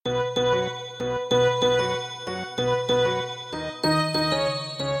Welcome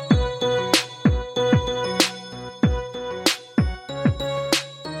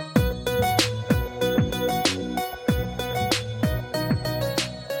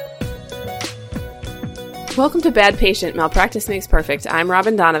to Bad Patient, Malpractice Makes Perfect. I'm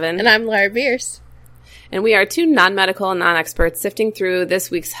Robin Donovan. And I'm Laura Bierce. And we are two non-medical and non-experts sifting through this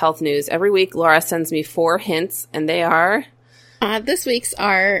week's health news. Every week, Laura sends me 4 hints, and they are... This week's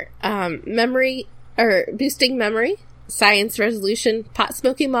are memory, or boosting memory, science resolution, pot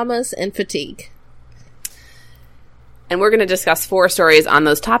smoking mamas, and fatigue. And we're going to discuss 4 stories on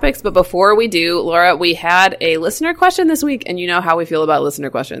those topics. But before we do, Laura, we had a listener question this week, and you know how we feel about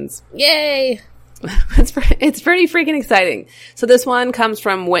listener questions. Yay! It's pretty freaking exciting. So this one comes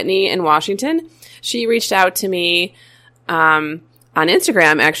from Whitney in Washington. She reached out to me on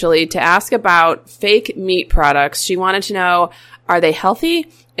Instagram, actually, to ask about fake meat products. She wanted to know, are they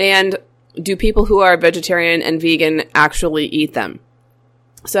healthy? And do people who are vegetarian and vegan actually eat them?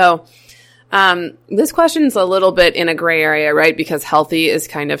 So this question's a little bit in a gray area, right? Because healthy is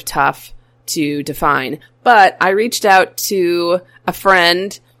kind of tough to define. But I reached out to a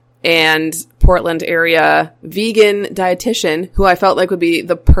friend and Portland area vegan dietitian who I felt like would be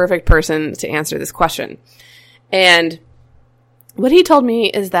the perfect person to answer this question. And what he told me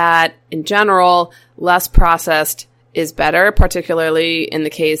is that in general, less processed is better, particularly in the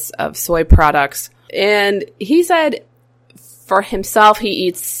case of soy products. And he said for himself,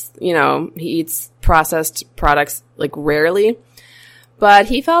 he eats processed products like rarely. But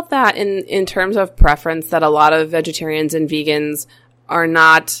he felt that in terms of preference, that a lot of vegetarians and vegans are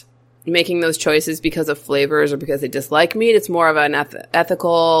not making those choices because of flavors or because they dislike meat. It's more of an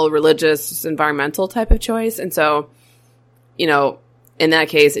ethical, religious, environmental type of choice. And so, in that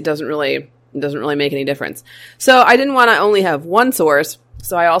case, it doesn't really make any difference. So I didn't want to only have one source.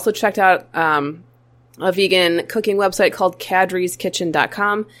 So I also checked out a vegan cooking website called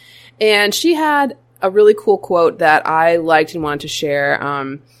kadriskitchen.com. And she had a really cool quote that I liked and wanted to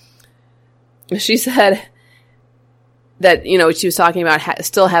share. She said that, she was talking about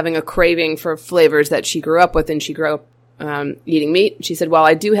still having a craving for flavors that she grew up with, and she grew up eating meat. She said, while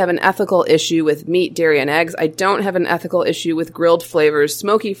I do have an ethical issue with meat, dairy, and eggs, I don't have an ethical issue with grilled flavors,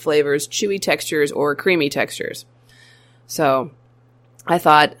 smoky flavors, chewy textures, or creamy textures. So I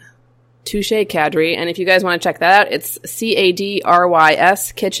thought, touche, Kadri. And if you guys want to check that out, it's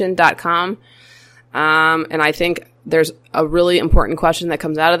CADRYS kitchen.com. And I think there's a really important question that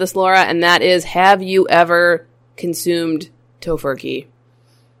comes out of this, Laura, and that is, have you ever consumed tofurkey?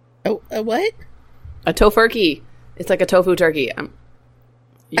 Oh, a what? A tofurkey. It's like a tofu turkey.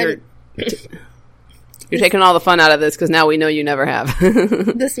 You're taking all the fun out of this because now we know you never have.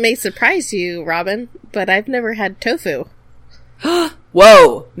 This may surprise you, Robin, but I've never had tofu.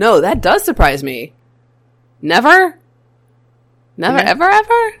 Whoa. No, that does surprise me. Never? Never, No.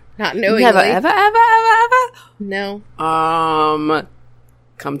 ever? Not knowingly. Never, ever? No.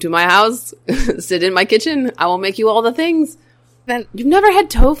 Come to my house, sit in my kitchen. I will make you all the things. That You've never had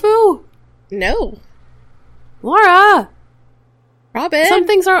tofu? No. Laura! Robin. Some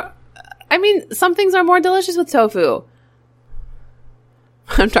things are more delicious with tofu.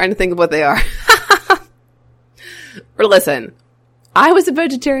 I'm trying to think of what they are. Or listen, I was a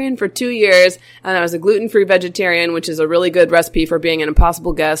vegetarian for 2 years, and I was a gluten-free vegetarian, which is a really good recipe for being an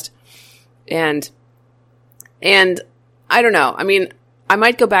impossible guest. And I don't know. I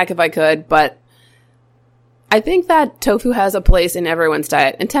might go back if I could, but I think that tofu has a place in everyone's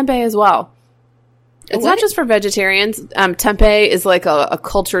diet, and tempeh as well. It's not just for vegetarians. Tempeh is like a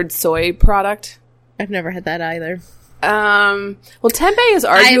cultured soy product. I've never had that either. Well, tempeh is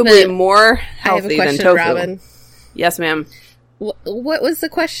arguably more healthy than tofu. Robin. Yes, ma'am. What was the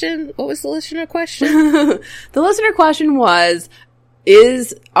question? What was the listener question? The listener question was,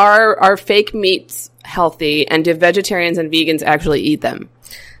 are fake meats healthy, and do vegetarians and vegans actually eat them?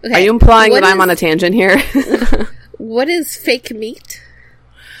 Okay. Are you implying that I'm on a tangent here? What is fake meat?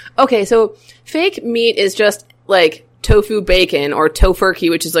 Okay, so fake meat is just like tofu bacon or tofurkey,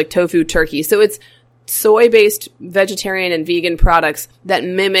 which is like tofu turkey. So it's soy-based vegetarian and vegan products that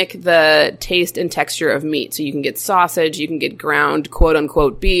mimic the taste and texture of meat. So you can get sausage, you can get ground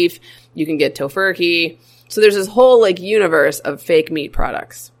quote-unquote beef, you can get tofurkey. So there's this whole like universe of fake meat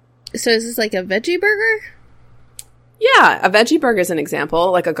products. So is this like a veggie burger? Yeah, a veggie burger is an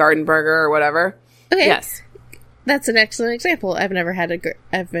example, like a garden burger or whatever. Okay. Yes. That's an excellent example. I've never had a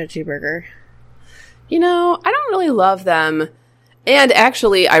veggie burger. I don't really love them. And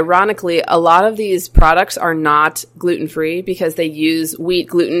actually, ironically, a lot of these products are not gluten-free because they use wheat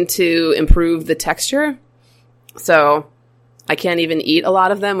gluten to improve the texture. So, I can't even eat a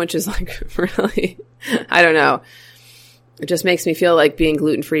lot of them, which is like really, I don't know. It just makes me feel like being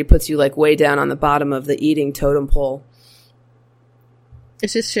gluten-free puts you like way down on the bottom of the eating totem pole. It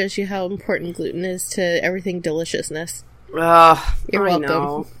just shows you how important gluten is to everything deliciousness. You're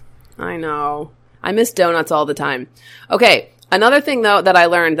welcome. I know. I miss donuts all the time. Okay, another thing, though, that I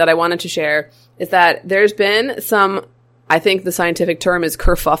learned that I wanted to share is that there's been some, I think the scientific term is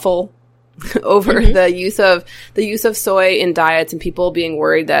kerfuffle over the use of soy in diets and people being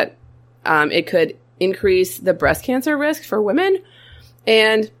worried that it could increase the breast cancer risk for women.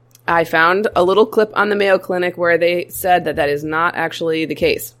 And I found a little clip on the Mayo Clinic where they said that that is not actually the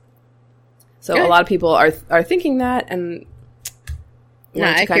case. So a lot of people are thinking that, and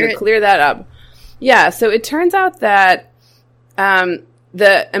want to kind of clear that up. Yeah, so it turns out that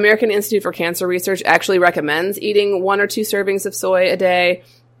the American Institute for Cancer Research actually recommends eating 1 or 2 servings of soy a day.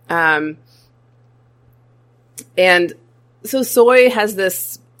 And so soy has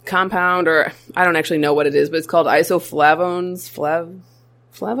this compound, or I don't actually know what it is, but it's called isoflavones.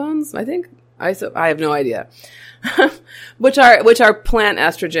 Flavones, I think. I have no idea. which are plant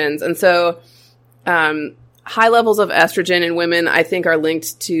estrogens, and so high levels of estrogen in women, I think, are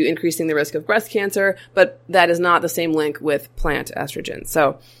linked to increasing the risk of breast cancer, but that is not the same link with plant estrogen.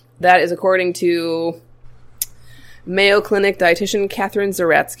 So that is according to Mayo Clinic dietitian Catherine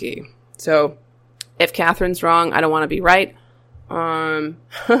Zaretsky. So if Catherine's wrong, I don't want to be right. No,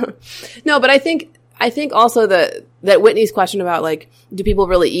 but I think also that Whitney's question about, like, do people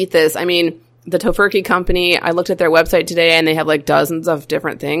really eat this? I mean, the Tofurky company, I looked at their website today and they have like dozens of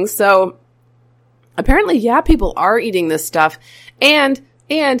different things. So apparently, yeah, people are eating this stuff. And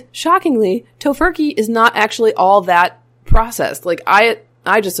shockingly, Tofurky is not actually all that processed. Like, I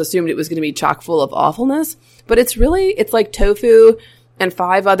just assumed it was going to be chock full of awfulness, but it's like tofu and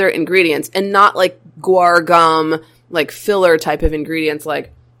 5 other ingredients, and not like guar gum, like filler type of ingredients,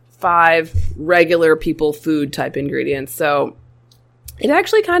 like 5 regular people food type ingredients. So it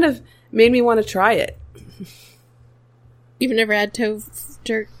actually kind of made me want to try it. You've never had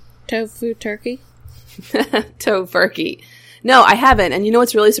tofu turkey? Tofurky. No, I haven't. And you know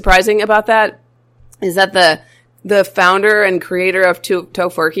what's really surprising about that is that the founder and creator of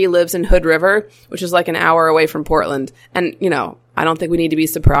Tofurky lives in Hood River, which is like an hour away from Portland. And, you know, I don't think we need to be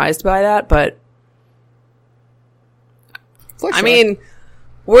surprised by that, but for sure. I mean,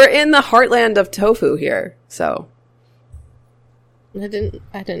 we're in the heartland of tofu here, so. I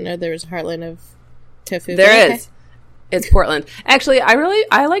didn't know there was a heartland of tofu. There is. It's Portland. Actually, I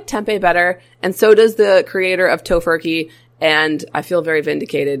like tempeh better, and so does the creator of Tofurky, and I feel very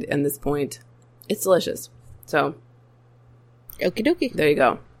vindicated at this point. It's delicious. So. Okie dokie. There you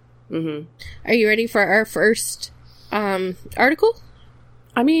go. Mm-hmm. Are you ready for our first article?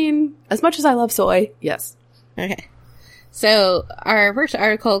 I mean, as much as I love soy, yes. Okay. So, our first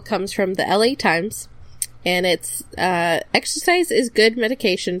article comes from the LA Times. And it's, exercise is good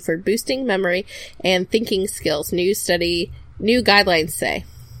medication for boosting memory and thinking skills. New guidelines say.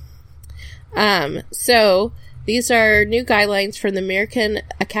 So, these are new guidelines from the American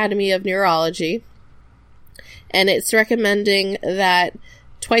Academy of Neurology. And it's recommending that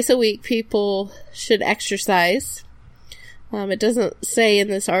twice a week people should exercise. It doesn't say in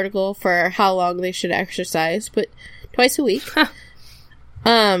this article for how long they should exercise, but twice a week.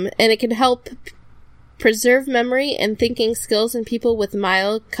 And it can help preserve memory and thinking skills in people with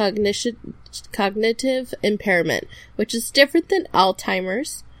mild cognitive impairment, which is different than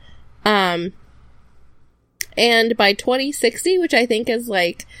Alzheimer's. And by 2060, which I think is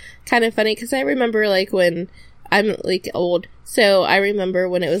like kind of funny, because I remember like when I'm like old, so I remember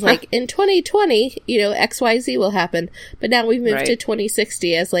when it was like in 2020, you know, XYZ will happen, but now we've moved to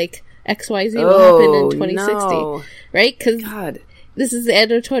 2060 as like XYZ will happen in 2060, no. Right? Because this is the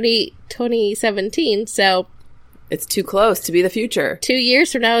end of 2017, so it's too close to be the future. 2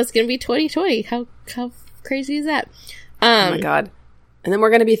 years from now, it's going to be 2020. How crazy is that? Oh my god! And then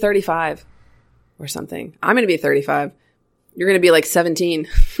we're going to be 35 or something. I'm going to be 35. You're going to be like 17.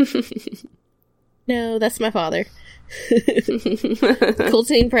 No, that's my father. Cool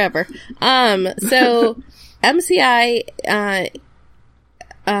teen forever. So MCI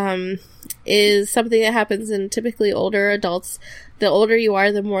is something that happens in typically older adults. The older you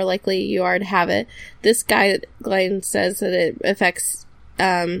are, the more likely you are to have it. This guideline says that it affects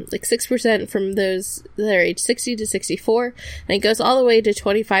like 6% from those that are age 60 to 64, and it goes all the way to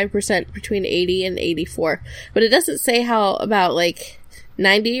 25% between 80 and 84. But it doesn't say how about like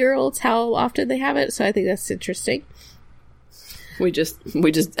 90-year-olds how often they have it, so I think that's interesting. We just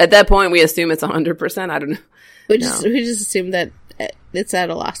at that point we assume it's 100%. I don't know. We just assume that it's at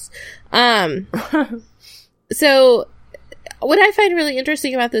a loss. So what I find really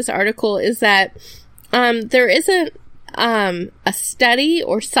interesting about this article is that there isn't a study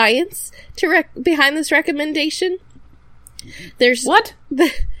or science behind this recommendation. There's what?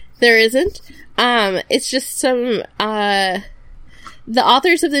 There isn't. It's just some. The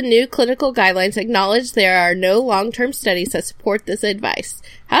authors of the new clinical guidelines acknowledge there are no long-term studies that support this advice.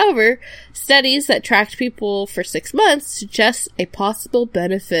 However, studies that tracked people for 6 months suggest a possible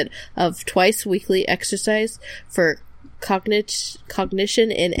benefit of twice-weekly exercise for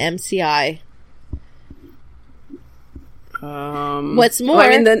cognition in MCI. What's more, well, I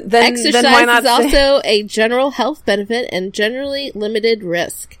mean, then exercise why not is also a general health benefit and generally limited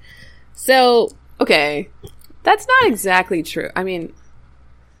risk. So, okay, that's not exactly true. I mean,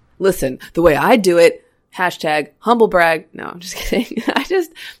 listen, the way I do it, #humble brag. No, I'm just kidding.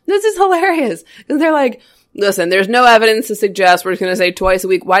 This is hilarious. Because they're like, listen, there's no evidence to suggest we're just going to say twice a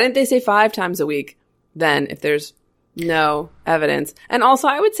week. Why didn't they say 5 times a week then if there's no evidence? And also,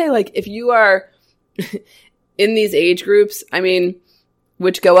 I would say, like, if you are in these age groups, I mean,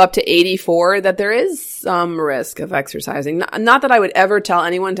 which go up to 84, that there is some risk of exercising. Not that I would ever tell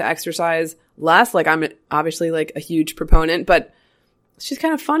anyone to exercise less. Like, I'm obviously, like, a huge proponent, but it's just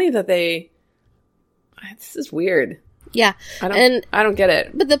kind of funny that this is weird. Yeah. I don't get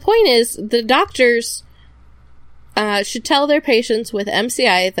it. But the point is, the doctors should tell their patients with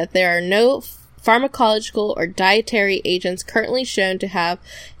MCI that there are no pharmacological or dietary agents currently shown to have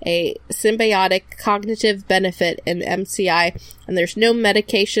a symbiotic cognitive benefit in MCI, and there's no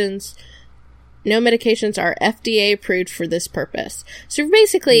medications are FDA approved for this purpose. So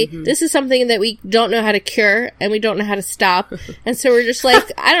basically, this is something that we don't know how to cure, and we don't know how to stop, and so we're just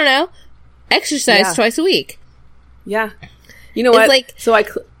like, I don't know, exercise twice a week. Yeah. You know what? So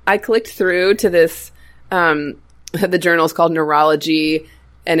I clicked through to this, the journal is called Neurology,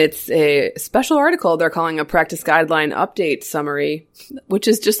 and it's a special article they're calling a practice guideline update summary, which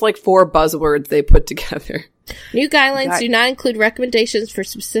is just like 4 buzzwords they put together. New guidelines do not include recommendations for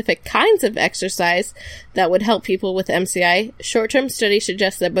specific kinds of exercise that would help people with MCI. Short-term studies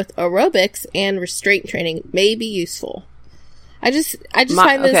suggest that both aerobics and restraint training may be useful. I just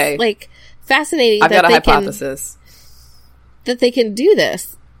find this like fascinating. I've got a hypothesis that they can do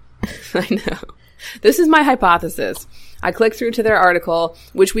this. I know. This is my hypothesis. I clicked through to their article,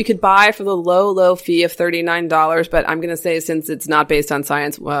 which we could buy for the low fee of $39, but I'm going to say since it's not based on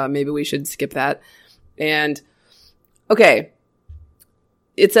science, maybe we should skip that. And, okay,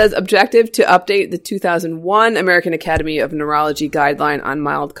 it says objective to update the 2001 American Academy of Neurology guideline on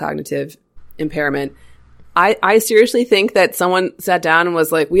mild cognitive impairment. I seriously think that someone sat down and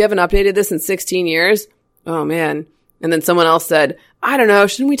was like, we haven't updated this in 16 years? Oh, man. And then someone else said, I don't know,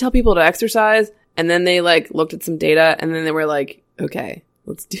 shouldn't we tell people to exercise? And then they, like, looked at some data, and then they were like, okay,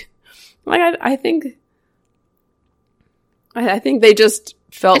 let's do... Like, I think they just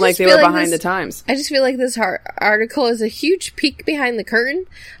felt like they were behind the times. I just feel like this article is a huge peek behind the curtain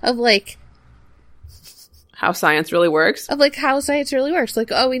of, like... How science really works? Like,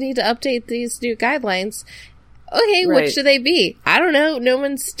 oh, we need to update these new guidelines. Okay, right. What should they be? I don't know. No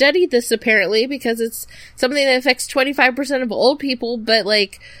one studied this, apparently, because it's something that affects 25% of old people, but,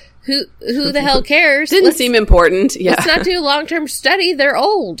 like... Who the hell cares? Didn't seem important. Yeah. Let's not do a long-term study. They're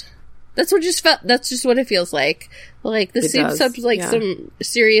old. That's just what it feels like. Like, this seems some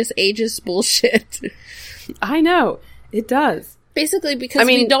serious ageist bullshit. I know. It does. Basically, because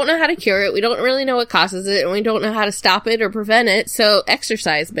we don't know how to cure it, we don't really know what causes it, and we don't know how to stop it or prevent it, so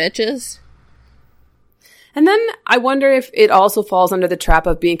exercise, bitches. And then I wonder if it also falls under the trap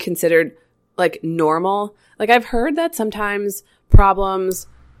of being considered, like, normal. Like, I've heard that sometimes problems...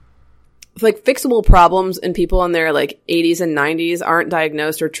 like fixable problems in people in their like 80s and 90s aren't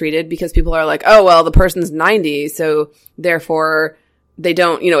diagnosed or treated because people are like, oh, well, the person's 90, so therefore they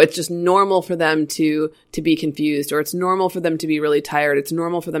don't, it's just normal for them to be confused, or it's normal for them to be really tired. It's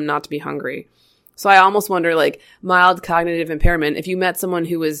normal for them not to be hungry. So I almost wonder, like, mild cognitive impairment, if you met someone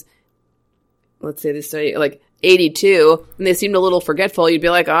who was, let's say this study, like 82, and they seemed a little forgetful, you'd be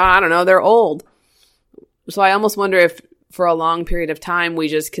like, oh, I don't know, they're old. So I almost wonder if for a long period of time, we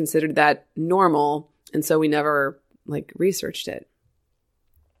just considered that normal, and so we never, like, researched it.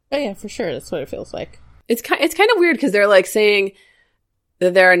 Oh, yeah, for sure. That's what it feels like. It's kind of weird, because they're, like, saying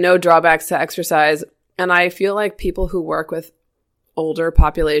that there are no drawbacks to exercise, and I feel like people who work with older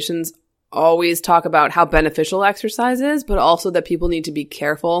populations always talk about how beneficial exercise is, but also that people need to be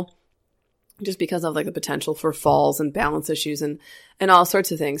careful just because of, like, the potential for falls and balance issues and all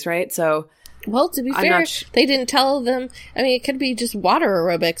sorts of things, right? So... Well, to be fair, they didn't tell them. I mean, it could be just water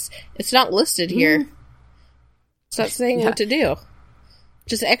aerobics. It's not listed here. It's not saying what to do.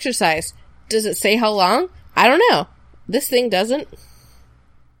 Just exercise. Does it say how long? I don't know. This thing doesn't.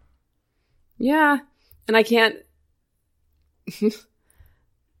 Yeah. And I can't...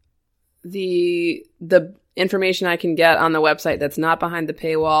 the information I can get on the website that's not behind the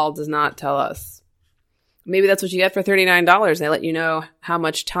paywall does not tell us. Maybe that's what you get for $39. They let you know how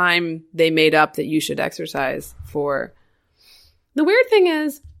much time they made up that you should exercise for. The weird thing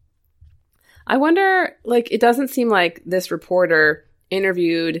is, I wonder, like, it doesn't seem like this reporter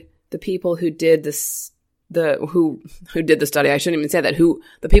interviewed the people who did this, who did the study. I shouldn't even say that.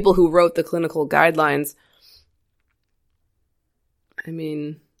 The people who wrote the clinical guidelines. I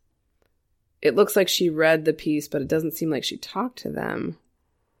mean, it looks like she read the piece, but it doesn't seem like she talked to them.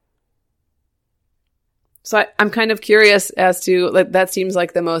 So I'm kind of curious as to, like, that seems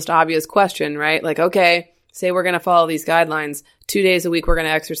like the most obvious question, right? Like, okay, say we're going to follow these guidelines. 2 days a week we're going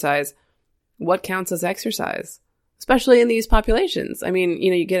to exercise. What counts as exercise? Especially in these populations. I mean,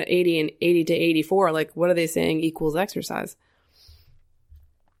 you get 80 and 80 to 84. Like, what are they saying equals exercise?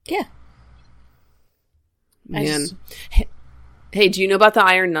 Yeah. Man. Hey, do you know about the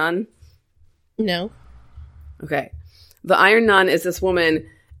Iron Nun? No. Okay. The Iron Nun is this woman,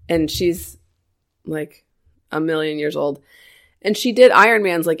 and she's like a million years old. And she did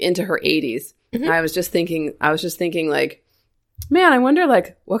Ironmans like into her 80s. Mm-hmm. I was just thinking like, man, I wonder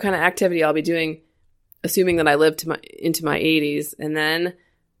like what kind of activity I'll be doing, assuming that I live into my 80s. And then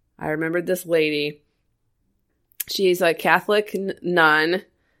I remembered this lady. She's a Catholic nun,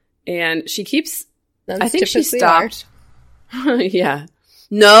 and she keeps, I think she stopped. Yeah.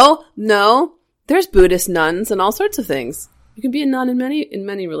 No. There's Buddhist nuns and all sorts of things. You can be a nun in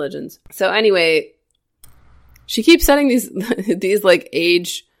many religions. So anyway, she keeps setting these like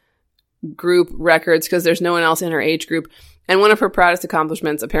age group records because there's no one else in her age group. And one of her proudest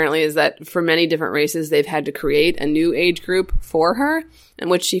accomplishments apparently is that for many different races, they've had to create a new age group for her, and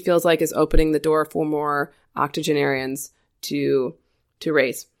which she feels like is opening the door for more octogenarians to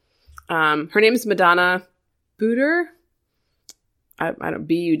race. Her name is Madonna Buder. I don't,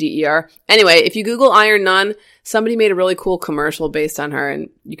 Buder. Anyway, if you Google Iron Nun, somebody made a really cool commercial based on her, and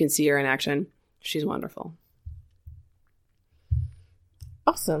you can see her in action. She's wonderful.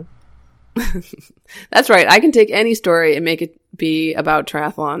 Awesome. That's right. I can take any story and make it be about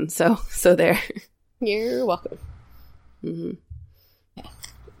triathlon. So there. You're welcome. Mm-hmm.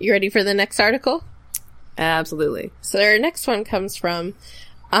 You ready for the next article? Absolutely. So our next one comes from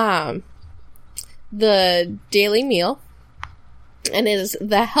the Daily Meal. And it is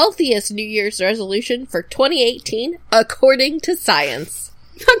the healthiest New Year's resolution for 2018, according to science.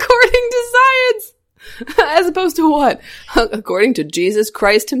 According to science! As opposed to what? According to Jesus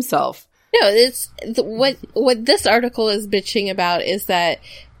Christ himself. No, it's what this article is bitching about is that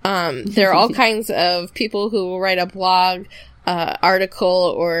there are all kinds of people who will write a blog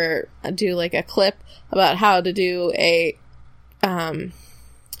article or do like a clip about how to do a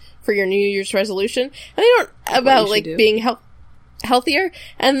for your New Year's resolution, and they don't about like being healthier,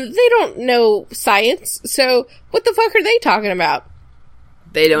 and they don't know science. So what the fuck are they talking about?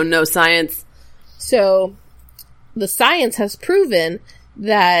 They don't know science. So the science has proven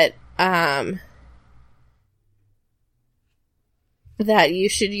that that you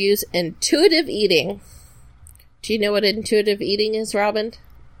should use intuitive eating. Do you know what intuitive eating is, Robin?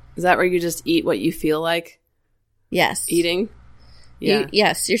 Is that where you just eat what you feel like? Yes. Eating? Yeah.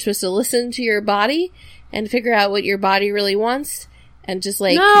 Yes. You're supposed to listen to your body and figure out what your body really wants, and just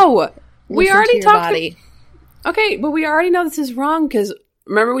like no, we already talked. Okay, but we already know this is wrong because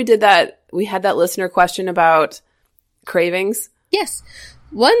remember we did that. We had that listener question about cravings. Yes.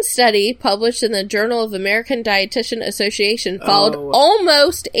 One study published in the Journal of American Dietitian Association followed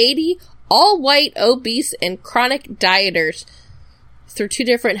almost 80 all-white, obese, and chronic dieters through 2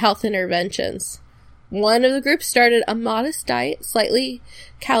 different health interventions. One of the groups started a modest diet, slightly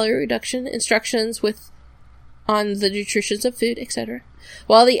calorie reduction instructions on the nutrition of food, etc.,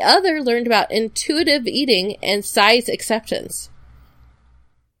 while the other learned about intuitive eating and size acceptance.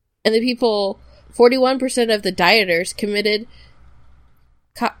 And the people, 41% of the dieters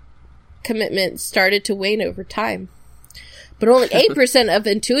commitment started to wane over time. But only 8% of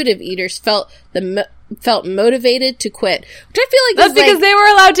intuitive eaters felt motivated to quit. Which I feel like that's because they were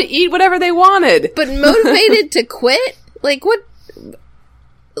allowed to eat whatever they wanted. But motivated to quit? Like what?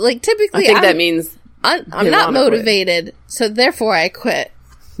 Like typically, I think that means I'm not motivated, so therefore I quit.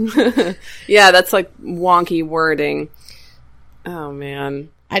 Yeah, that's like wonky wording. Oh man,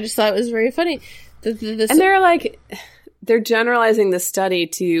 I just thought it was very funny. And they're generalizing the study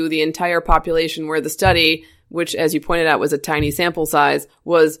to the entire population, where the study, which, as you pointed out, was a tiny sample size,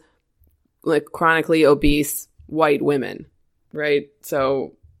 was like chronically obese white women, right?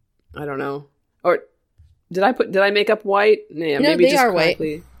 So, I don't know. Or Did I make up white? Yeah, no, maybe they just are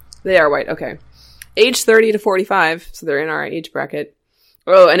correctly. white. They are white. Okay. Age 30 to 45. So they're in our age bracket.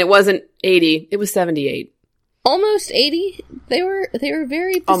 Oh, and it wasn't 80. It was 78. Almost 80. They were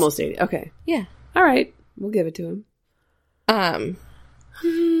very... Almost 80. Okay. Yeah. All right. We'll give it to him. I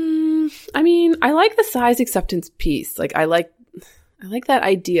mean, I like the size acceptance piece. Like, I like that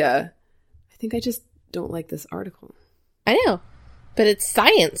idea. I think I just don't like this article. I know. But it's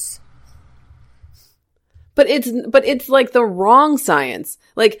science. But it's like the wrong science.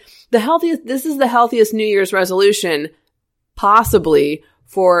 Like this is the healthiest New Year's resolution possibly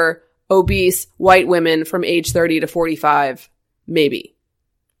for obese white women from age 30 to 45, maybe.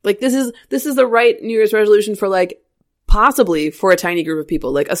 Like this is the right New Year's resolution for like possibly for a tiny group of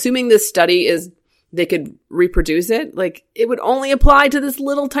people. Like assuming this study is they could reproduce it, like it would only apply to this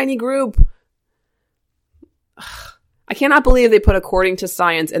little tiny group. I cannot believe they put according to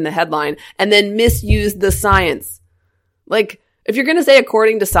science in the headline and then misused the science. Like, if you're going to say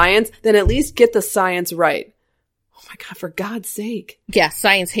according to science, then at least get the science right. Oh my God, for God's sake. Yeah,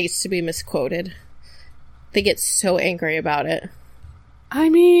 science hates to be misquoted. They get so angry about it. I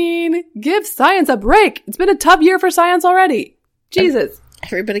mean, give science a break. It's been a tough year for science already. Jesus.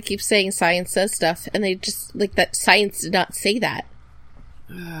 Everybody keeps saying science says stuff, and they just, like, that science did not say that.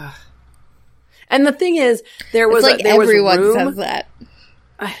 And the thing is, everyone says that.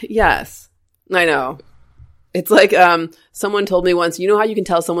 Yes, I know. It's like someone told me once. You know how you can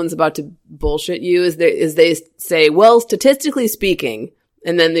tell someone's about to bullshit you is they say, "Well, statistically speaking,"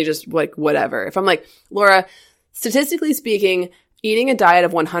 and then they just like whatever. If I'm like, Laura, statistically speaking, eating a diet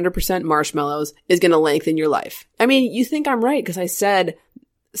of 100% marshmallows is going to lengthen your life. I mean, you think I'm right because I said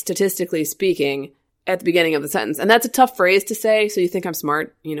statistically speaking at the beginning of the sentence, and that's a tough phrase to say. So you think I'm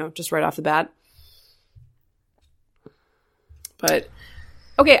smart, just right off the bat. But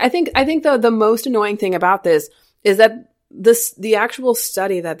okay, I think the most annoying thing about this is that the actual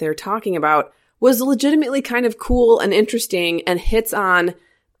study that they're talking about was legitimately kind of cool and interesting and hits on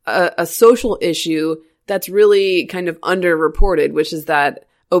a social issue that's really kind of underreported, which is that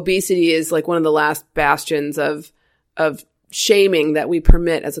obesity is like one of the last bastions of shaming that we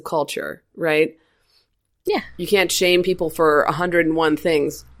permit as a culture, right? Yeah. You can't shame people for 101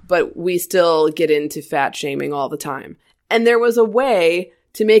 things, but we still get into fat shaming all the time. And there was a way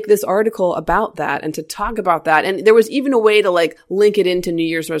to make this article about that and to talk about that. And there was even a way to like link it into New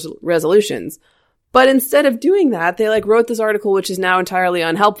Year's resolutions. But instead of doing that, they like wrote this article, which is now entirely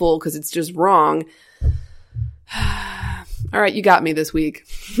unhelpful because it's just wrong. All right, you got me this week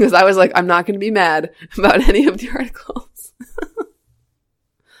because I was like, I'm not going to be mad about any of the articles.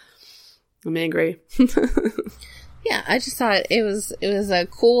 I'm angry. Yeah, I just thought it was a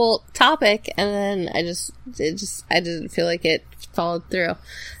cool topic, and then I didn't feel like it followed through.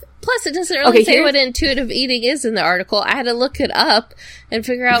 Plus, it doesn't really say what intuitive eating is in the article. I had to look it up and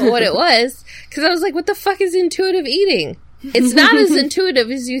figure out what it was, because I was like, what the fuck is intuitive eating? It's not as intuitive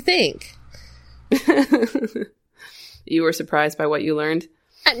as you think. You were surprised by what you learned?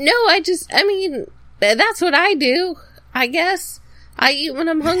 No, I mean, that's what I do, I guess. I eat when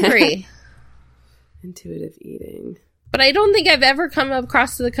I'm hungry. Intuitive eating. But I don't think I've ever come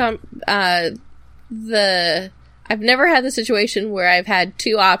across I've never had the situation where I've had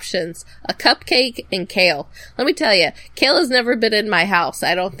two options, a cupcake and kale. Let me tell you, kale has never been in my house,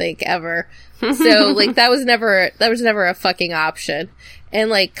 I don't think, ever. So, like, that was never a fucking option. And,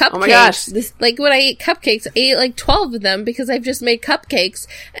 like, cupcakes, oh my gosh, like, when I eat cupcakes, I eat, like, 12 of them because I've just made cupcakes,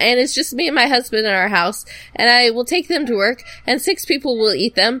 and it's just me and my husband in our house, and I will take them to work, and 6 people will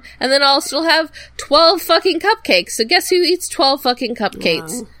eat them, and then I'll still have 12 fucking cupcakes. So guess who eats 12 fucking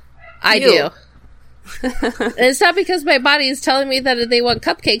cupcakes? Wow. I do. And it's not because my body is telling me that they want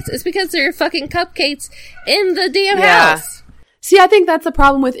cupcakes, it's because there are fucking cupcakes in the damn house. See, I think that's the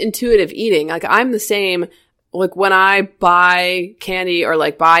problem with intuitive eating. Like, I'm the same. Like, when I buy candy or,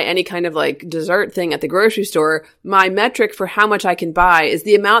 like, buy any kind of, like, dessert thing at the grocery store, my metric for how much I can buy is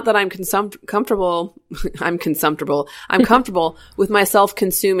the amount that I'm comfortable with myself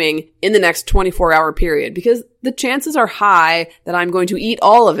consuming in the next 24-hour period. Because the chances are high that I'm going to eat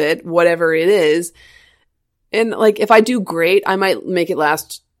all of it, whatever it is. And, like, if I do great, I might make it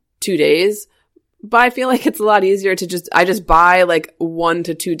last 2 days. But I feel like it's a lot easier to I just buy like 1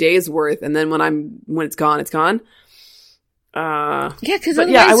 to 2 days worth, and then when it's gone, it's gone. Yeah, because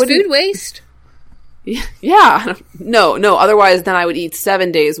otherwise food waste. Yeah. No. Otherwise, then I would eat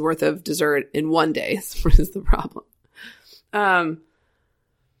 7 days worth of dessert in 1 day. Is the problem. I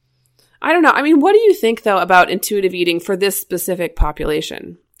don't know. I mean, what do you think though about intuitive eating for this specific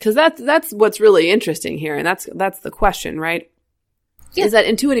population? Because that's what's really interesting here, and that's the question, right? Yeah. Is that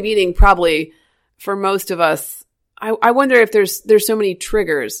intuitive eating probably for most of us, I wonder if there's so many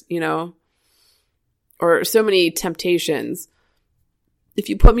triggers, you know, or so many temptations. If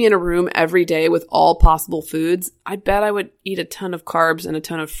you put me in a room every day with all possible foods, I bet I would eat a ton of carbs and a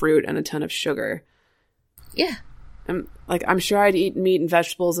ton of fruit and a ton of sugar. Yeah. I'm sure I'd eat meat and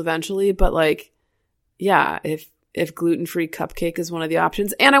vegetables eventually, but like, yeah, if gluten-free cupcake is one of the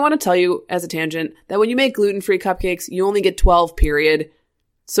options. And I want to tell you as a tangent that when you make gluten-free cupcakes, you only get 12, period.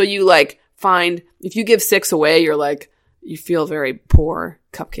 So you like find, if you give 6 away, you're like, you feel very poor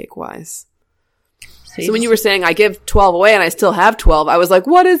cupcake wise. So when you were saying I give 12 away and I still have 12, I was like,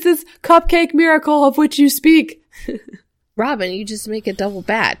 what is this cupcake miracle of which you speak? Robin, you just make a double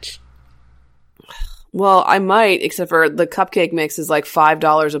batch. Well, I might, except for the cupcake mix is like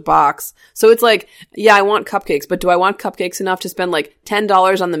 $5 a box. So it's like, yeah, I want cupcakes, but do I want cupcakes enough to spend like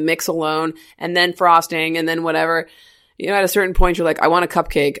 $10 on the mix alone and then frosting and then whatever? You know, at a certain point, you're like, I want a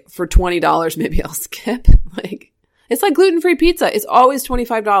cupcake for $20. Maybe I'll skip. Like, it's like gluten-free pizza. It's always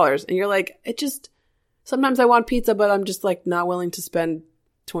 $25. And you're like, sometimes I want pizza, but I'm just like not willing to spend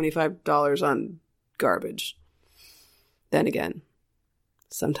 $25 on garbage. Then again,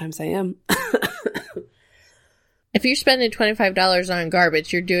 sometimes I am. If you're spending $25 on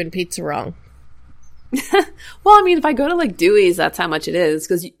garbage, you're doing pizza wrong. Well, I mean, if I go to like Dewey's, that's how much it is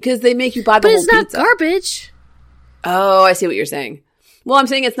because they make you buy the whole pizza. But it's not garbage. Oh, I see what you're saying. Well, I'm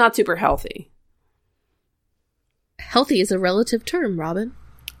saying it's not super healthy. Healthy is a relative term, Robin.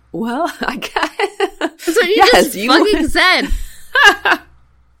 Well, I guess. That's what you just fucking said.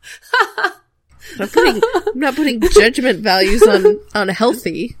 I'm not putting judgment values on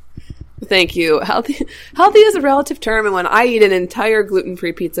healthy. Thank you. Healthy is a relative term, and when I eat an entire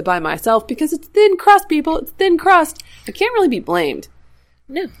gluten-free pizza by myself, because it's thin crust, people, it's thin crust, I can't really be blamed.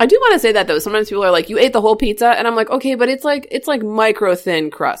 No. I do want to say that, though. Sometimes people are like, you ate the whole pizza, and I'm like, okay, but it's like micro-thin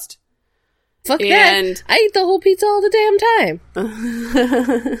crust. Fuck that. I eat the whole pizza all the damn time.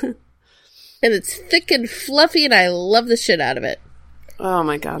 And it's thick and fluffy, and I love the shit out of it. Oh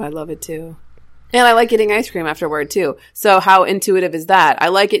my god, I love it too. And I like eating ice cream afterward too. So how intuitive is that? I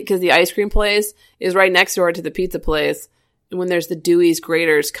like it because the ice cream place is right next door to the pizza place. And when there's the Dewey's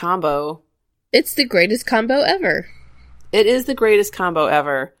Graters combo. It's the greatest combo ever. It is the greatest combo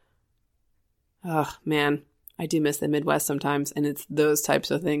ever. Oh, man. I do miss the Midwest sometimes. And it's those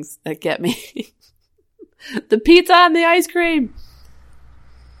types of things that get me. The pizza and the ice cream.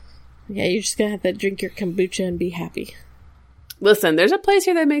 Yeah, you're just going to have to drink your kombucha and be happy. Listen, there's a place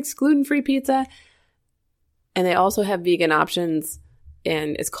here that makes gluten-free pizza, and they also have vegan options,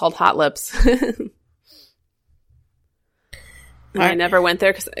 and it's called Hot Lips. I never went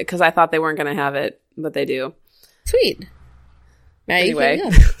there because I thought they weren't going to have it, but they do. Sweet. Now anyway,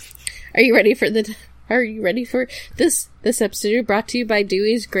 Are you ready for this episode brought to you by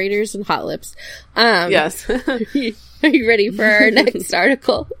Dewey's, Graters, and Hot Lips? Yes. Are you ready for our next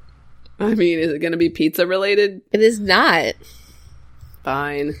article? I mean, is it going to be pizza related? It is not.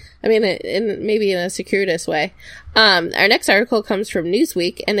 Fine. I mean, maybe in a circuitous way. Our next article comes from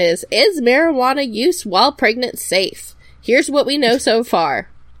Newsweek and is marijuana use while pregnant safe? Here's what we know so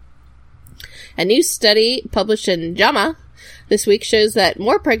far. A new study published in JAMA this week shows that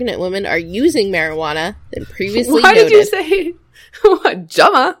more pregnant women are using marijuana than previously Why noted. Did you say what,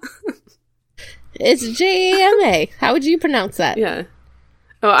 JAMA? It's JAMA. How would you pronounce that? Yeah.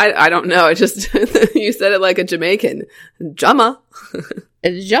 Oh, I don't know. It just, you said it like a Jamaican. JAMA.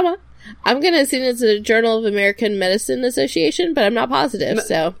 It's JAMA. I'm going to assume it's a Journal of American Medicine Association, but I'm not positive,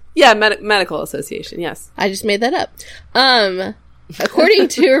 so. Yeah, Medical Association, yes. I just made that up. According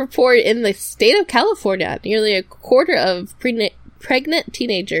to a report in the state of California, nearly a quarter of pregnant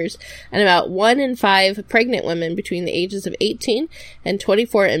teenagers and about 1 in 5 pregnant women between the ages of 18 and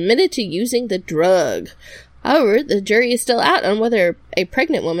 24 admitted to using the drug. However, the jury is still out on whether a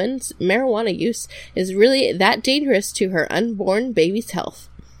pregnant woman's marijuana use is really that dangerous to her unborn baby's health.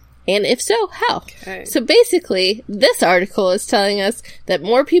 And if so, how? Okay. So basically, this article is telling us that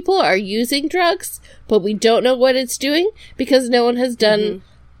more people are using drugs, but we don't know what it's doing because no one has done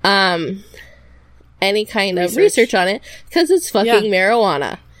any kind of research on it because it's fucking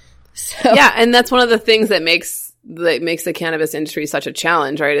marijuana. So yeah, and that's one of the things that makes the cannabis industry such a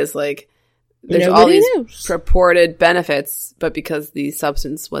challenge, right? Is like there's all these purported benefits, but because the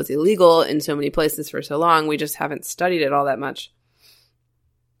substance was illegal in so many places for so long, we just haven't studied it all that much.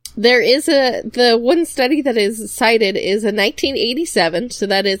 There is the one study that is cited is a 1987, so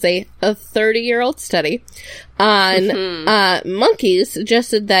that is a 30-year-old study on monkeys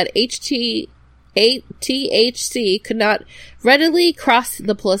suggested that THC could not readily cross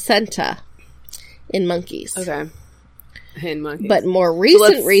the placenta in monkeys. Okay. In monkeys. But more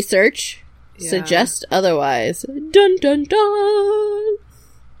recent research suggest otherwise. Dun dun dun!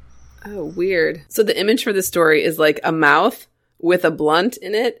 Oh, weird. So the image for this story is like a mouth with a blunt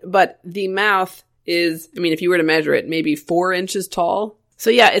in it, but the mouth is, I mean, if you were to measure it, maybe 4 inches tall. So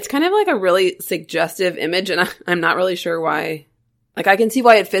yeah, it's kind of like a really suggestive image, and I'm not really sure why. Like, I can see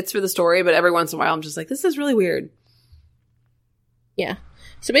why it fits for the story, but every once in a while I'm just like, this is really weird. Yeah.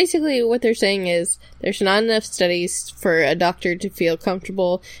 So basically what they're saying is there's not enough studies for a doctor to feel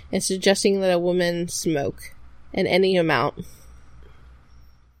comfortable in suggesting that a woman smoke in any amount.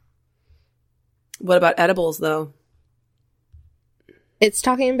 What about edibles, though? It's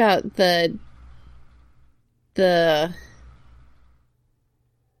talking about there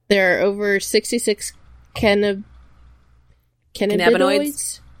are over 66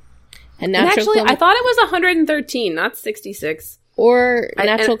 cannabinoids. And actually, I thought it was 113, not 66. Or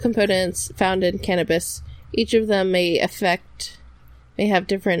natural components found in cannabis. Each of them may have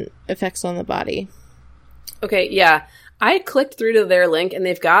different effects on the body. Okay, yeah. I clicked through to their link, and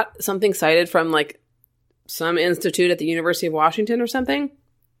they've got something cited from, like, some institute at the University of Washington or something.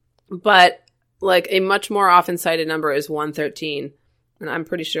 But, like, a much more often cited number is 113. And I'm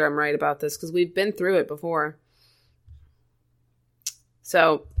pretty sure I'm right about this, because we've been through it before.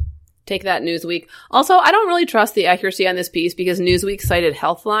 So, take that, Newsweek. Also, I don't really trust the accuracy on this piece, because Newsweek cited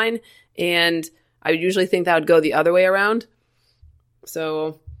Healthline, and I would usually think that would go the other way around.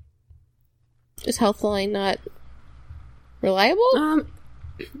 So... Is Healthline not reliable?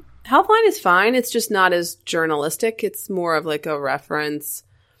 Healthline is fine. It's just not as journalistic. It's more of like a reference.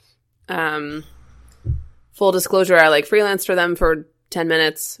 Full disclosure, I like freelance for them for 10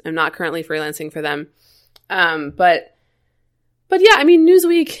 minutes. I'm not currently freelancing for them. But yeah, I mean,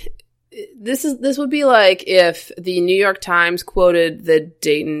 Newsweek, this would be like if the New York Times quoted the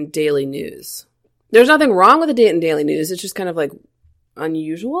Dayton Daily News. There's nothing wrong with the Dayton Daily News. It's just kind of like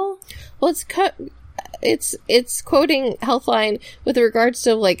unusual. Well, it's quoting Healthline with regards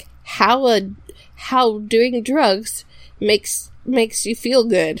to like how doing drugs makes you feel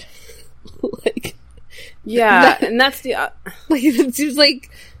good. Like, yeah, and that's the like it seems like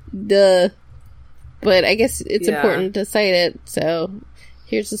duh, but I guess it's important to cite it. So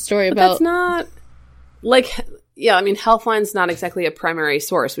here's the story about. That's not like, yeah. I mean, Healthline's not exactly a primary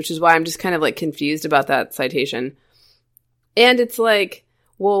source, which is why I'm just kind of like confused about that citation. And it's like,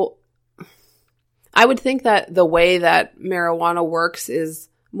 well, I would think that the way that marijuana works is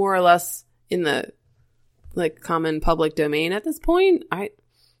more or less in the like common public domain at this point. I'm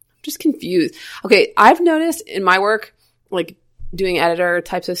just confused. Okay, I've noticed in my work, like doing editor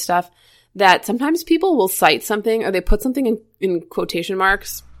types of stuff, that sometimes people will cite something or they put something in quotation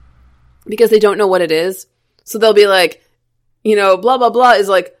marks because they don't know what it is. So they'll be like, you know, blah, blah, blah is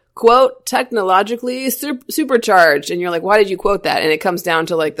like, quote, technologically supercharged. And you're like, why did you quote that? And it comes down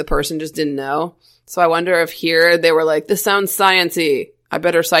to like the person just didn't know. So I wonder if here they were like, this sounds science-y. I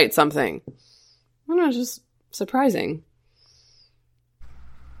better cite something. I don't know, it's just surprising.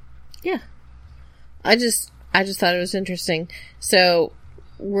 Yeah. I just thought it was interesting. So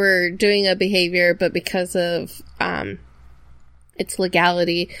we're doing a behavior, but because of its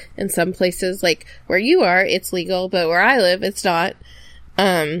legality in some places, like where you are, it's legal, but where I live, it's not.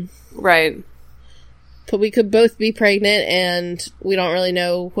 Right. But we could both be pregnant, and we don't really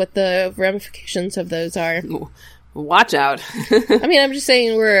know what the ramifications of those are. Watch out. I mean, I'm just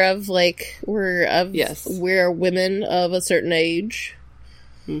saying we're women of a certain age.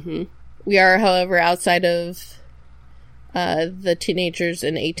 Mm-hmm. We are, however, outside of the teenagers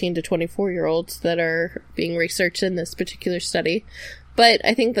and 18 to 24-year-olds that are being researched in this particular study. But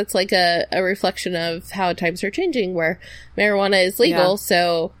I think that's like a reflection of how times are changing, where marijuana is legal,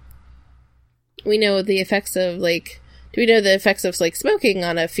 so we know the effects of, like, do we know the effects of, like, smoking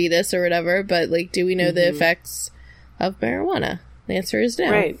on a fetus or whatever, but, like, do we know the effects of marijuana? The answer is no.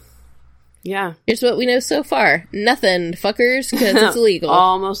 Right. Yeah. Here's what we know so far. Nothing, fuckers, because it's illegal.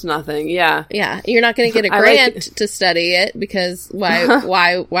 Almost nothing, yeah. Yeah, you're not going to get a grant to study it, because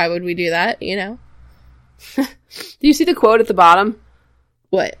why would we do that, you know? Do you see the quote at the bottom?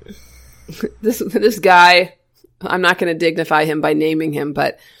 What? This guy, I'm not going to dignify him by naming him,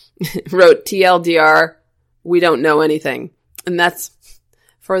 but wrote TLDR, we don't know anything. And that's,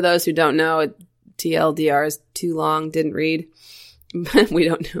 for those who don't know, TLDR is too long, didn't read. we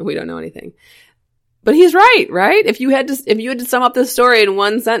don't know anything. But he's right? If you had to sum up this story in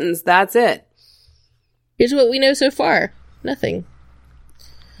one sentence, that's it. Here's what we know so far. Nothing.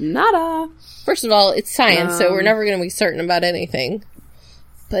 Nada. First of all, it's science, so we're never going to be certain about anything.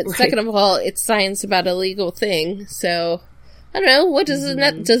 But second of all, it's science about a legal thing, so I don't know. What does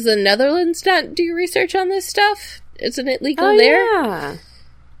does the Netherlands not do research on this stuff? Isn't it legal there? Yeah.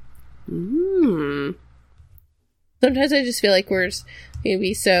 Sometimes I just feel like we're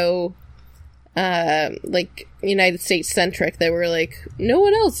maybe so, like, United States centric that we're like, no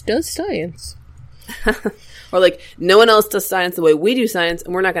one else does science. Or like, no one else does science the way we do science,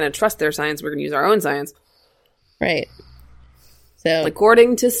 and we're not going to trust their science. We're going to use our own science. Right. So,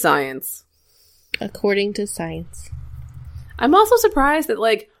 according to science. According to science. I'm also surprised that,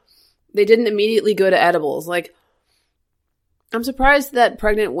 like, they didn't immediately go to edibles. Like, I'm surprised that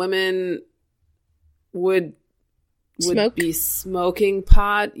pregnant women would be smoking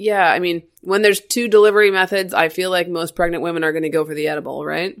pot. Yeah, I mean, when there's 2 delivery methods, I feel like most pregnant women are going to go for the edible,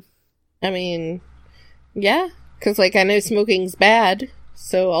 right? I mean, yeah, because, like, I know smoking's bad,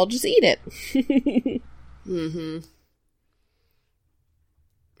 so I'll just eat it. Mm-hmm.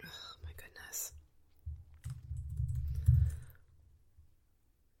 Oh, my goodness.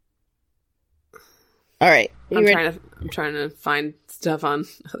 All right. I'm trying to find stuff on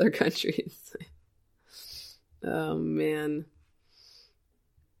other countries. Oh, man.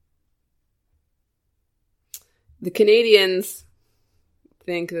 The Canadians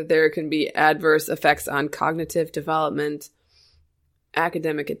think that there can be adverse effects on cognitive development,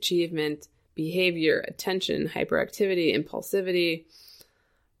 academic achievement, behavior, attention, hyperactivity, impulsivity,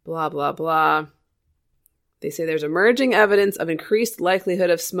 blah, blah, blah. They say there's emerging evidence of increased likelihood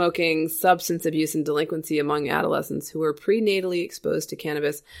of smoking, substance abuse, and delinquency among adolescents who are prenatally exposed to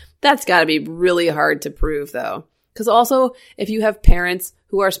cannabis. That's got to be really hard to prove, though. Because also, if you have parents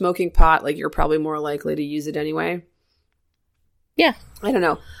who are smoking pot, like, you're probably more likely to use it anyway. Yeah. I don't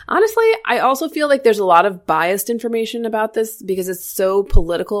know. Honestly, I also feel like there's a lot of biased information about this because it's so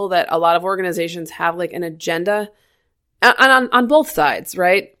political that a lot of organizations have, like, an agenda on both sides,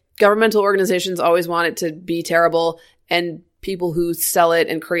 right? Governmental organizations always want it to be terrible, and people who sell it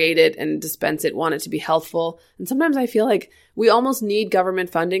and create it and dispense it want it to be healthful. And sometimes I feel like we almost need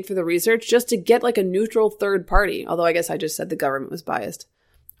government funding for the research just to get, like, a neutral third party. Although I guess I just said the government was biased.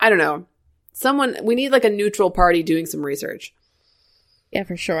 I don't know. We need, like, a neutral party doing some research. Yeah,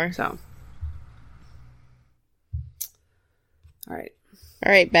 for sure. So. All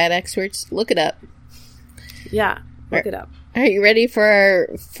right, bad experts. Look it up. Yeah, look it up. Are you ready for our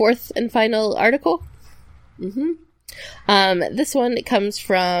 4th and final article? Mm-hmm. This one comes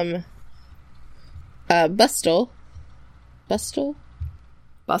from Bustle. Bustle?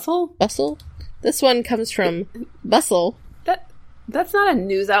 Bustle? Bustle? This one comes from Bustle. That's not a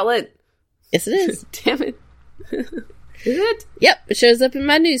news outlet. Yes, it is. Damn it. Is it? Yep, it shows up in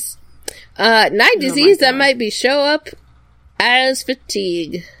my news. 9 diseases that might be show up as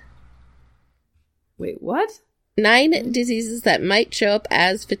fatigue. Wait, what? 9 diseases that might show up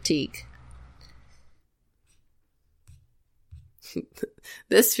as fatigue.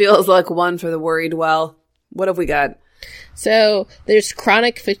 This feels like one for the worried well. What have we got? So, there's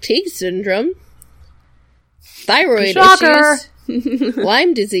chronic fatigue syndrome, thyroid Shocker. issues,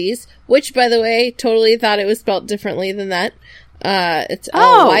 Lyme disease, which, by the way, totally thought it was spelled differently than that. It's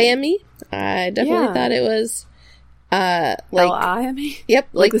L-Y-M-E. I definitely thought it was, like... L-I-M-E? Yep.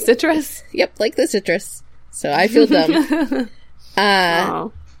 Like the citrus? Yep, like the citrus. So I feel dumb.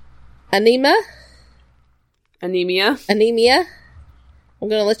 Anemia. I'm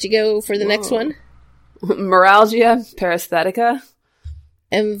gonna let you go for the next one. Neuralgia paresthetica.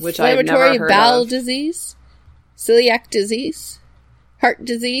 Inflammatory bowel disease. Celiac disease. Heart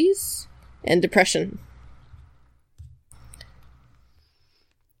disease. And depression.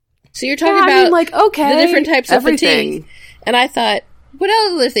 So you're talking about the different types of fatigue. And I thought, what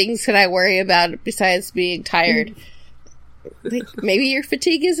other things could I worry about besides being tired? Like, maybe your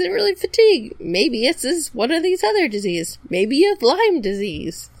fatigue isn't really fatigue. Maybe it's just one of these other diseases. Maybe you have Lyme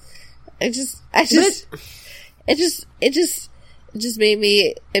disease. It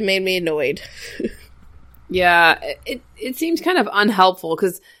made me annoyed. Yeah, it seems kind of unhelpful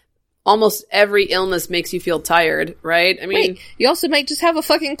because almost every illness makes you feel tired, right? I mean, you also might just have a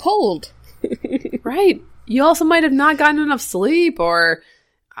fucking cold. Right. You also might have not gotten enough sleep, or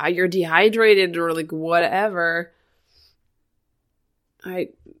you're dehydrated, or like whatever.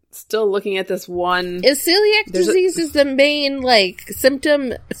 Still looking at this one. Is celiac disease is the main, like,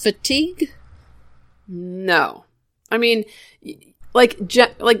 symptom fatigue? No. I mean, like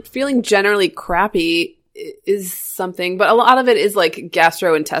feeling generally crappy is something, but a lot of it is like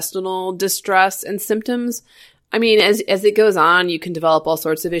gastrointestinal distress and symptoms. I mean, as it goes on, you can develop all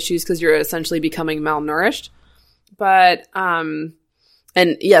sorts of issues because you're essentially becoming malnourished. But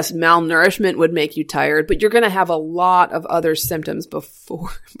And yes, malnourishment would make you tired, but you're going to have a lot of other symptoms before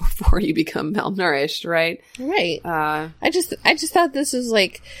you become malnourished, right? Right. I just thought this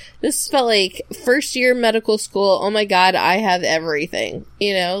felt like first year medical school. Oh my God, I have everything.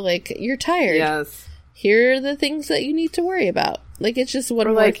 You know, like, you're tired. Yes. Here are the things that you need to worry about. Like, it's just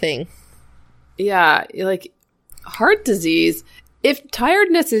one more thing. Yeah, like heart disease. If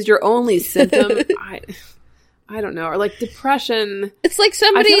tiredness is your only symptom, I don't know, or like depression. It's like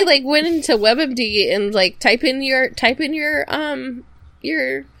somebody like went into WebMD and like type in your symptoms,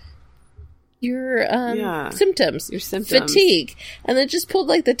 your symptoms, fatigue, and then just pulled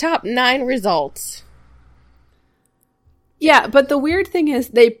like the top 9 results. Yeah, but the weird thing is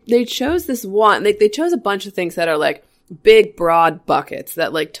they chose this one. They chose a bunch of things that are like big, broad buckets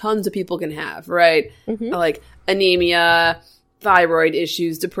that like tons of people can have, right? Mm-hmm. Like anemia, thyroid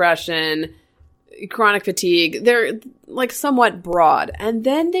issues, depression, chronic fatigue. They're like somewhat broad. And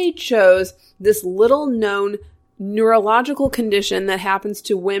then they chose this little known neurological condition that happens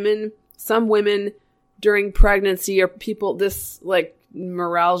to women, some women during pregnancy, or people, this like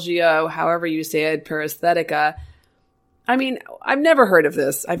neuralgia, however you say it, paresthetica. I mean, I've never heard of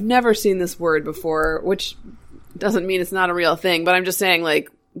this. I've never seen this word before, which doesn't mean it's not a real thing, but I'm just saying, like,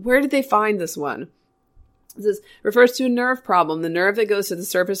 where did they find this one? This refers to a nerve problem. The nerve that goes to the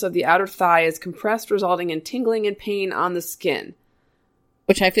surface of the outer thigh is compressed, resulting in tingling and pain on the skin.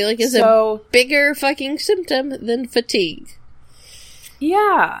 Which I feel like is a bigger fucking symptom than fatigue.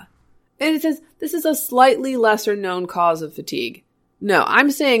 Yeah. And it says, this is a slightly lesser known cause of fatigue. No, I'm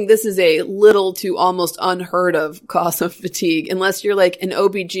saying this is a little to almost unheard of cause of fatigue, unless you're like an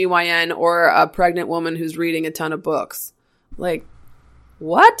OBGYN or a pregnant woman who's reading a ton of books. Like,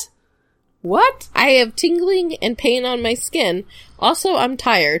 what? What? I have tingling and pain on my skin. Also, I'm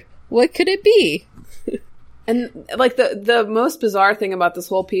tired. What could it be? And like the most bizarre thing about this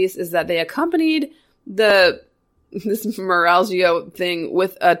whole piece is that they accompanied this neuralgia thing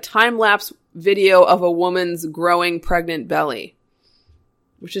with a time-lapse video of a woman's growing pregnant belly,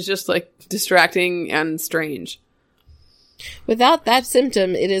 which is just like distracting and strange. Without that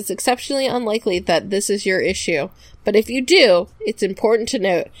symptom, it is exceptionally unlikely that this is your issue. But if you do, it's important to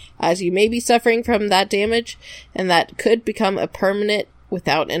note, as you may be suffering from that damage, and that could become a permanent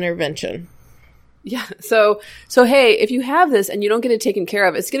without intervention. Yeah, so hey, if you have this and you don't get it taken care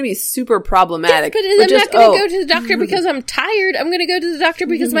of, it's going to be super problematic. Yes, but I'm not going to go to the doctor because I'm tired. I'm going to go to the doctor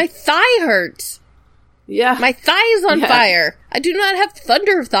because my thigh hurts. Yeah. My thigh is on fire. I do not have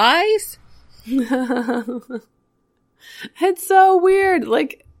thunder thighs. It's so weird.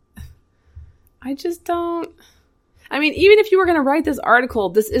 Like, I just don't... I mean, even if you were going to write this article,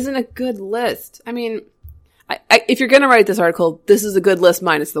 this isn't a good list. I mean, if you're going to write this article, this is a good list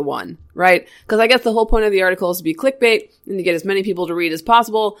minus the one, right? Because I guess the whole point of the article is to be clickbait and to get as many people to read as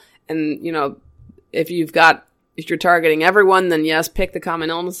possible. And, you know, if you're targeting everyone, then yes, pick the common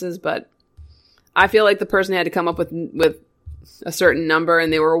illnesses. But I feel like the person had to come up with a certain number,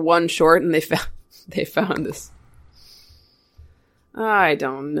 and they were one short, and they found this. I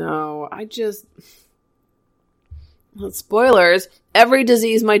don't know. Well, spoilers. Every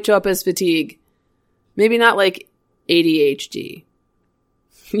disease might show up as fatigue. Maybe not like ADHD.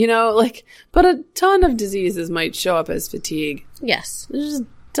 You know, like, but a ton of diseases might show up as fatigue. Yes. This is just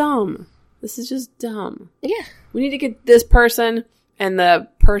dumb. This is just dumb. Yeah. We need to get this person and the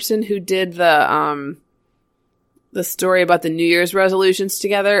person who did the story about the New Year's resolutions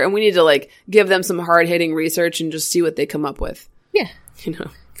together, and we need to like give them some hard-hitting research and just see what they come up with. Yeah. You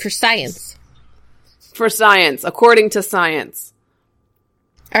know. For science. For science, according to science.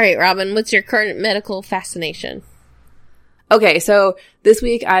 All right, Robin, what's your current medical fascination? Okay, so this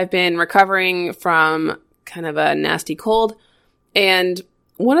week I've been recovering from kind of a nasty cold, and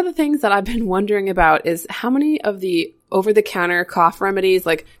one of the things that I've been wondering about is how many of the over-the-counter cough remedies,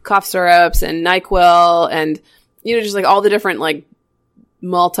 like cough syrups and NyQuil and, you know, just like all the different like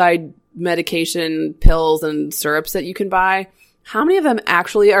multi-medication pills and syrups that you can buy, how many of them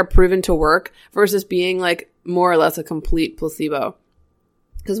actually are proven to work versus being like more or less a complete placebo?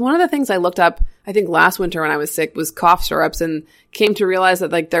 Because one of the things I looked up, I think last winter when I was sick, was cough syrups, and came to realize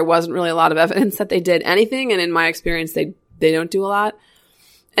that like there wasn't really a lot of evidence that they did anything. And in my experience, they don't do a lot.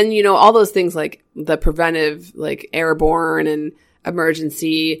 And, you know, all those things like the preventive, like airborne and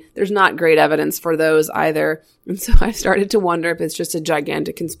emergency, there's not great evidence for those either. And so I started to wonder if it's just a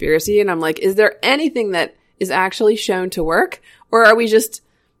gigantic conspiracy. And I'm like, is there anything that is actually shown to work? Or are we just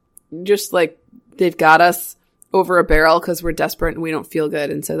like, they've got us over a barrel because we're desperate and we don't feel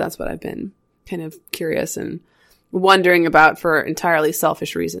good? And so that's what I've been kind of curious and wondering about for entirely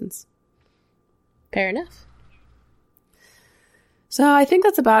selfish reasons. Fair enough. So I think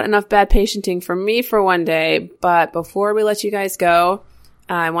that's about enough bad patienting for me for one day. But before we let you guys go,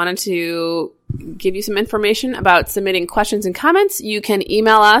 I wanted to give you some information about submitting questions and comments. You can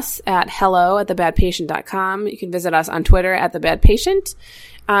email us at hello@thebadpatient.com. You can visit us on Twitter at thebadpatient.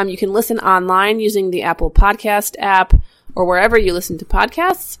 You can listen online using the Apple Podcast app or wherever you listen to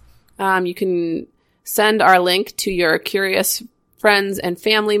podcasts. You can send our link to your curious friends and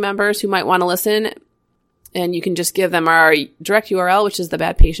family members who might want to listen, and you can just give them our direct URL, which is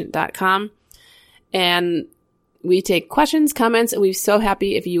thebadpatient.com. And we take questions, comments, and we're so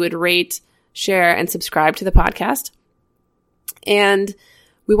happy if you would rate, share, and subscribe to the podcast. And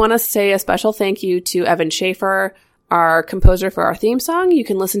we want to say a special thank you to Evan Schaefer, our composer for our theme song. You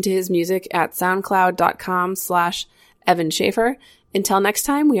can listen to his music at soundcloud.com/Evan Schaefer. Until next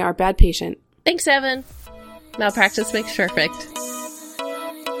time, we are Bad Patient. Thanks, Evan. Malpractice makes perfect.